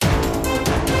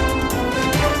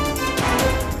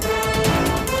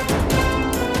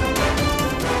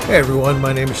Hey everyone,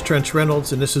 my name is Trent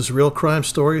Reynolds and this is Real Crime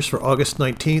Stories for August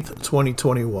 19th,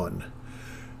 2021.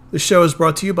 This show is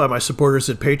brought to you by my supporters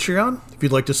at Patreon. If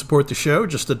you'd like to support the show,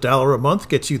 just $1 a month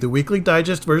gets you the weekly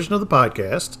digest version of the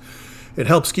podcast. It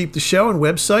helps keep the show and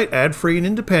website ad-free and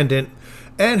independent,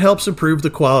 and helps improve the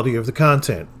quality of the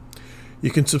content.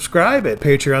 You can subscribe at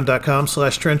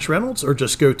patreon.com/TrenchReynolds or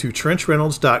just go to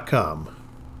TrenchReynolds.com.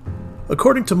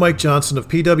 According to Mike Johnson of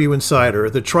PW Insider,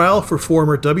 the trial for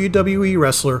former WWE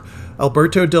wrestler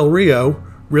Alberto Del Rio,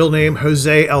 real name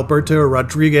Jose Alberto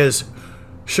Rodriguez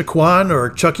Chiquan or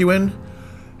Chuckwin,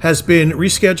 has been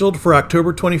rescheduled for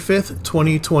October 25th,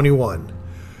 2021.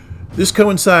 This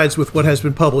coincides with what has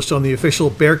been published on the official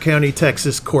Bexar County,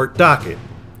 Texas court docket.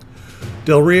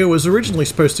 Del Rio was originally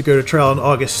supposed to go to trial on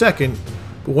August 2nd,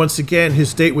 but once again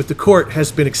his date with the court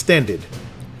has been extended.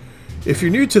 If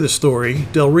you're new to the story,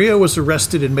 Del Rio was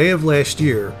arrested in May of last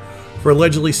year for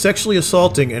allegedly sexually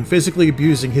assaulting and physically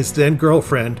abusing his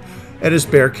then-girlfriend at his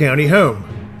Bexar County home.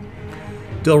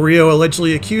 Del Rio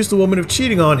allegedly accused the woman of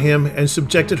cheating on him and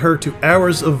subjected her to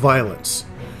hours of violence.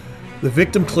 The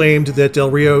victim claimed that Del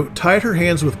Rio tied her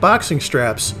hands with boxing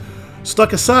straps,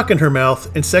 stuck a sock in her mouth,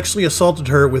 and sexually assaulted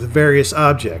her with various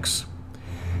objects.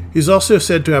 He's also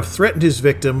said to have threatened his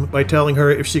victim by telling her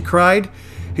if she cried,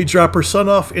 he'd drop her son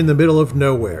off in the middle of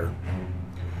nowhere.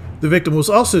 The victim was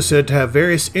also said to have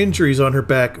various injuries on her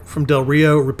back from Del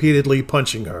Rio repeatedly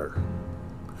punching her.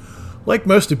 Like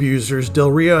most abusers,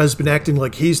 Del Rio has been acting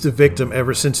like he's the victim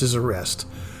ever since his arrest.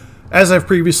 As I've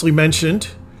previously mentioned,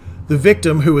 the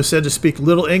victim, who was said to speak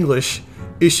little English,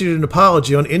 issued an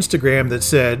apology on Instagram that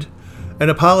said, "An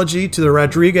apology to the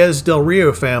Rodriguez Del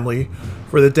Rio family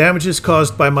for the damages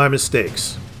caused by my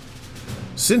mistakes."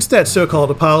 Since that so-called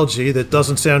apology that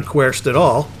doesn't sound coerced at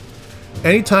all,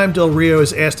 anytime Del Rio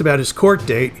is asked about his court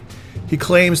date, he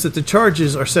claims that the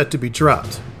charges are set to be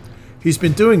dropped. He's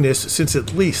been doing this since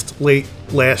at least late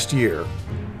last year.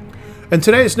 And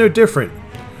today is no different.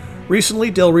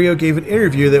 Recently, Del Rio gave an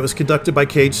interview that was conducted by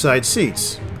Cage Side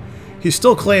Seats. He's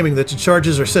still claiming that the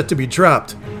charges are set to be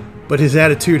dropped, but his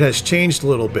attitude has changed a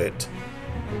little bit.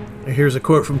 And here's a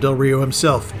quote from Del Rio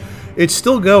himself. "It's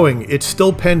still going, it's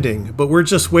still pending, but we're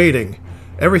just waiting.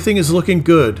 Everything is looking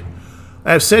good.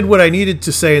 I have said what I needed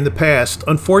to say in the past.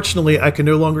 Unfortunately, I can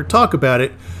no longer talk about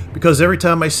it because every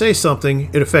time I say something,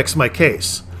 it affects my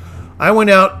case. I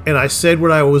went out and I said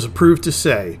what I was approved to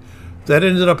say. That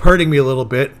ended up hurting me a little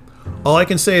bit. All I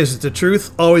can say is that the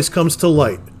truth always comes to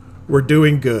light. We're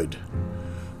doing good."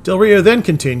 Del Rio then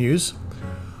continues,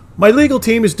 "My legal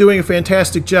team is doing a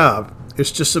fantastic job. It's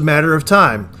just a matter of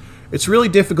time. It's really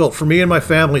difficult for me and my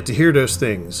family to hear those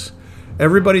things.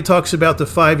 Everybody talks about the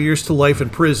 5 years to life in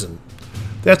prison.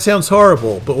 That sounds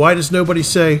horrible, but why does nobody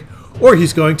say, or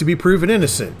he's going to be proven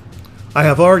innocent? I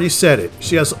have already said it.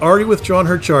 She has already withdrawn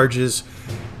her charges.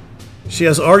 She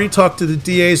has already talked to the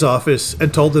DA's office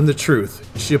and told them the truth.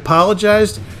 She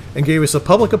apologized and gave us a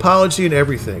public apology and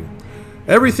everything.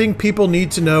 Everything people need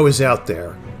to know is out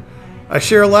there. I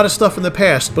share a lot of stuff in the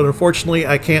past, but unfortunately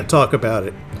I can't talk about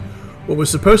it. What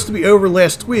was supposed to be over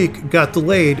last week got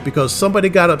delayed because somebody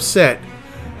got upset,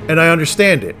 and I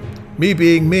understand it. Me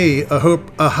being me,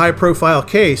 a high-profile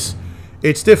case,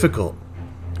 it's difficult.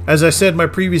 As I said in my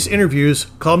previous interviews,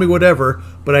 call me whatever,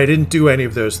 but I didn't do any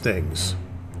of those things."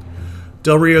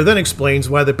 Del Rio then explains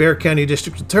why the Bexar County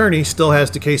District Attorney still has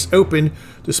the case open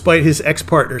despite his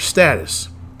ex-partner's status.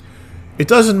 "It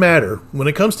doesn't matter. When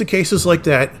it comes to cases like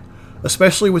that,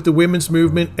 especially with the women's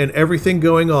movement and everything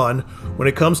going on, when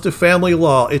it comes to family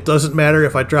law, it doesn't matter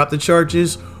if I drop the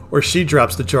charges or she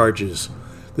drops the charges.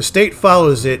 The state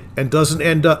follows it and doesn't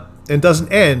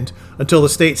end until the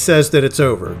state says that it's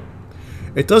over.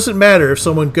 It doesn't matter if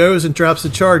someone goes and drops the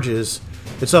charges.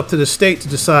 It's up to the state to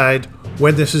decide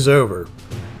when this is over.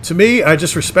 To me, I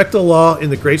just respect the law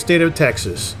in the great state of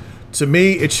Texas. To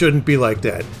me, it shouldn't be like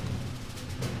that."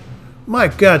 My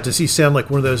God, does he sound like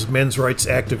one of those men's rights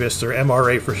activists, or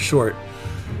MRA for short.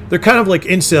 They're kind of like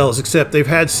incels, except they've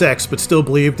had sex but still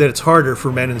believe that it's harder for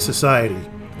men in society.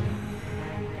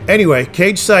 Anyway,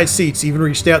 Cage Side Seats even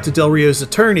reached out to Del Rio's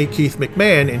attorney, Keith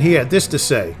McMahon, and he had this to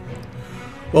say.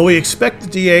 "While we expect the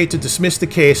DA to dismiss the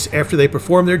case after they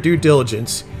perform their due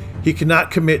diligence, he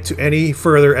cannot commit to any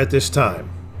further at this time."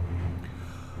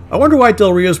 I wonder why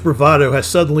Del Rio's bravado has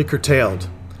suddenly curtailed.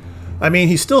 I mean,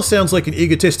 he still sounds like an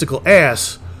egotistical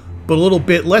ass, but a little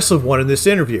bit less of one in this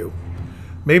interview.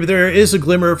 Maybe there is a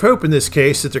glimmer of hope in this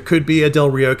case that there could be a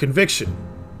Del Rio conviction.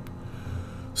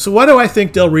 So why do I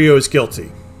think Del Rio is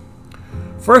guilty?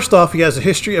 First off, he has a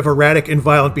history of erratic and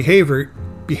violent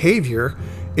behavior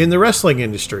in the wrestling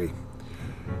industry.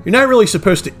 You're not really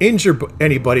supposed to injure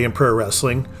anybody in pro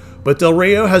wrestling, But Del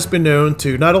Rio has been known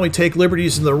to not only take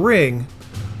liberties in the ring,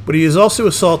 but he has also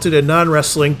assaulted a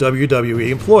non-wrestling WWE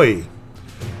employee.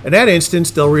 In that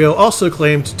instance, Del Rio also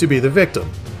claimed to be the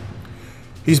victim.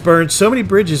 He's burned so many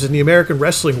bridges in the American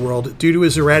wrestling world due to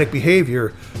his erratic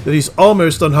behavior that he's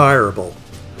almost unhireable.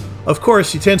 Of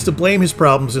course, he tends to blame his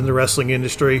problems in the wrestling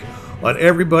industry on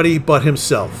everybody but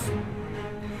himself.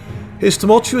 His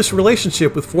tumultuous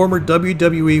relationship with former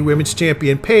WWE Women's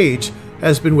Champion Paige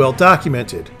has been well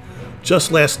documented.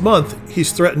 Just last month,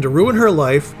 he's threatened to ruin her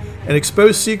life and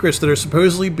expose secrets that are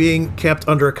supposedly being kept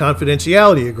under a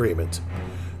confidentiality agreement.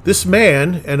 This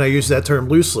man, and I use that term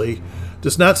loosely,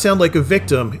 does not sound like a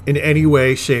victim in any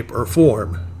way, shape, or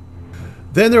form.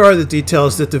 Then there are the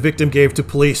details that the victim gave to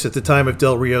police at the time of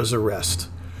Del Rio's arrest.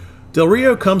 Del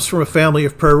Rio comes from a family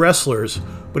of pro wrestlers,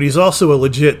 but he's also a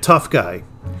legit tough guy.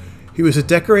 He was a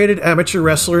decorated amateur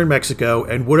wrestler in Mexico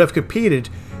and would have competed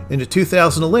in the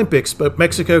 2000 Olympics, but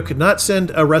Mexico could not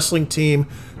send a wrestling team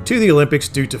to the Olympics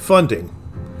due to funding,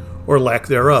 or lack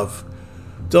thereof.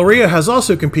 Del Rio has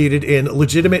also competed in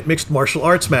legitimate mixed martial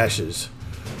arts matches.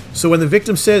 So when the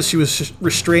victim says she was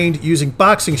restrained using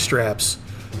boxing straps,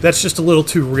 that's just a little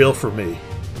too real for me.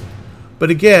 But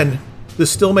again,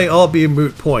 this still may all be a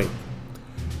moot point.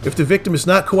 If the victim is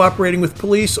not cooperating with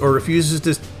police or refuses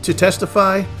to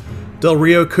testify, Del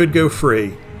Rio could go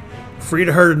free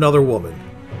to hurt another woman.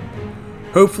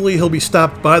 Hopefully he'll be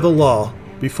stopped by the law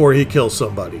before he kills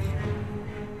somebody.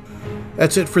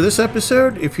 That's it for this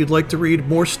episode. If you'd like to read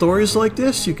more stories like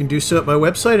this, you can do so at my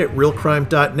website at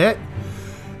realcrime.net.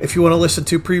 If you want to listen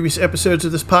to previous episodes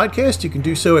of this podcast, you can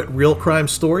do so at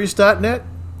realcrimestories.net.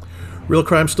 Real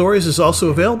Crime Stories is also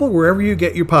available wherever you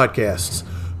get your podcasts.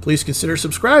 Please consider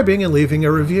subscribing and leaving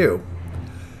a review.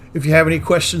 If you have any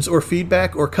questions or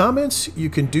feedback or comments,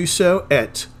 you can do so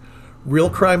at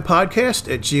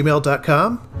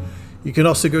realcrimepodcast@gmail.com. You can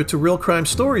also go to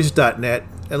realcrimestories.net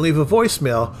and leave a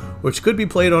voicemail, which could be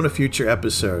played on a future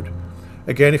episode.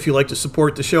 Again, if you'd like to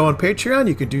support the show on Patreon,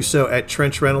 you can do so at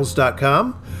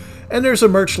trenchreynolds.com, and there's a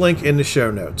merch link in the show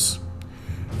notes.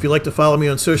 If you'd like to follow me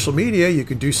on social media, you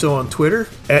can do so on Twitter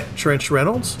at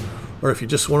trenchreynolds, or if you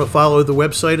just want to follow the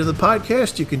website of the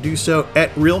podcast, you can do so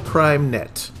at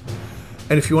realcrimenet.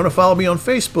 And if you want to follow me on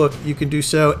Facebook, you can do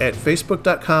so at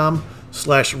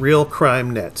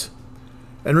facebook.com/realcrimenet.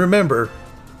 And remember,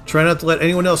 try not to let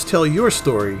anyone else tell your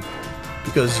story,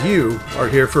 because you are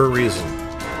here for a reason.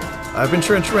 I've been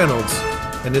Trench Reynolds,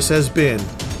 and this has been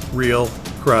Real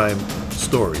Crime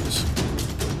Stories.